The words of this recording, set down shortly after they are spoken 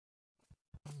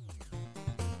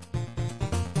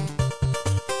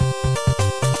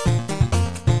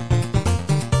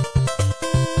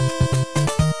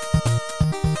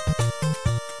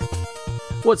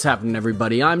What's happening,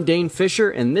 everybody? I'm Dane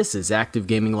Fisher, and this is Active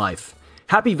Gaming Life.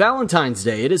 Happy Valentine's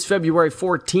Day! It is February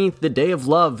 14th, the day of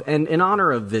love, and in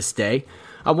honor of this day,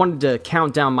 I wanted to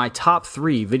count down my top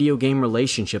 3 video game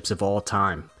relationships of all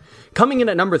time. Coming in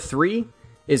at number 3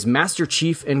 is Master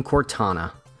Chief and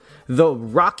Cortana. The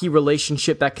rocky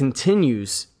relationship that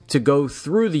continues to go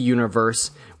through the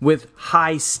universe with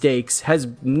high stakes has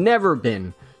never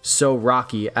been so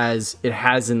rocky as it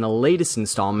has in the latest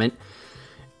installment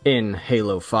in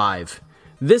Halo 5.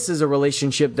 This is a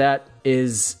relationship that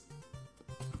is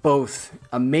both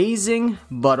amazing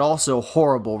but also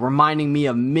horrible, reminding me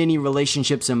of many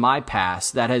relationships in my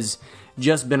past that has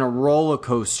just been a roller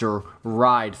coaster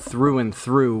ride through and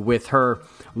through, with her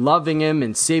loving him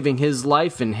and saving his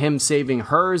life and him saving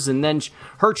hers, and then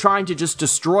her trying to just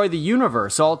destroy the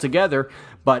universe altogether.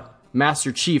 But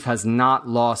Master Chief has not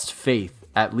lost faith,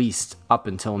 at least up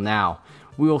until now.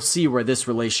 We will see where this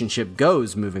relationship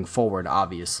goes moving forward,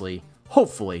 obviously,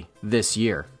 hopefully this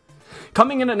year.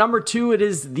 Coming in at number 2, it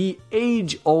is the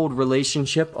age-old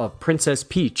relationship of Princess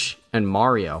Peach and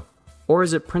Mario. Or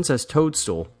is it Princess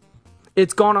Toadstool?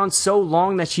 It's gone on so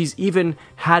long that she's even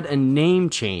had a name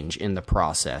change in the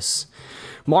process.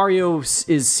 Mario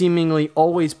is seemingly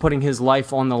always putting his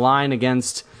life on the line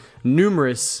against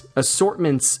numerous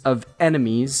assortments of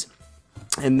enemies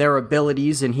and their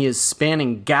abilities, and he is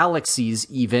spanning galaxies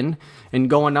even, and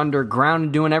going underground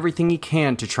and doing everything he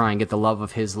can to try and get the love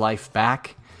of his life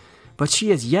back. But she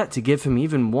has yet to give him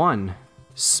even one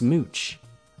smooch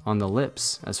on the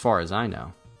lips, as far as I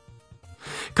know.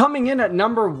 Coming in at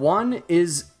number 1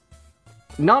 is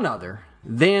none other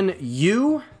than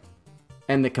you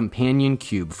and the companion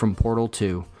cube from Portal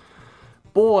 2.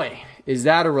 Boy, is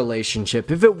that a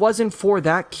relationship. If it wasn't for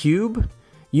that cube,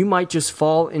 you might just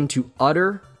fall into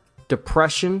utter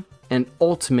depression and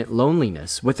ultimate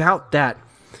loneliness. Without that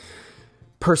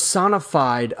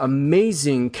personified,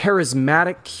 amazing,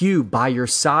 charismatic cube by your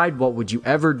side, what would you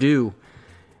ever do?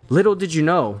 Little did you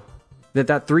know that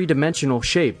 3-dimensional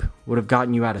shape would have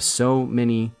gotten you out of so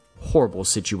many horrible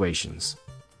situations.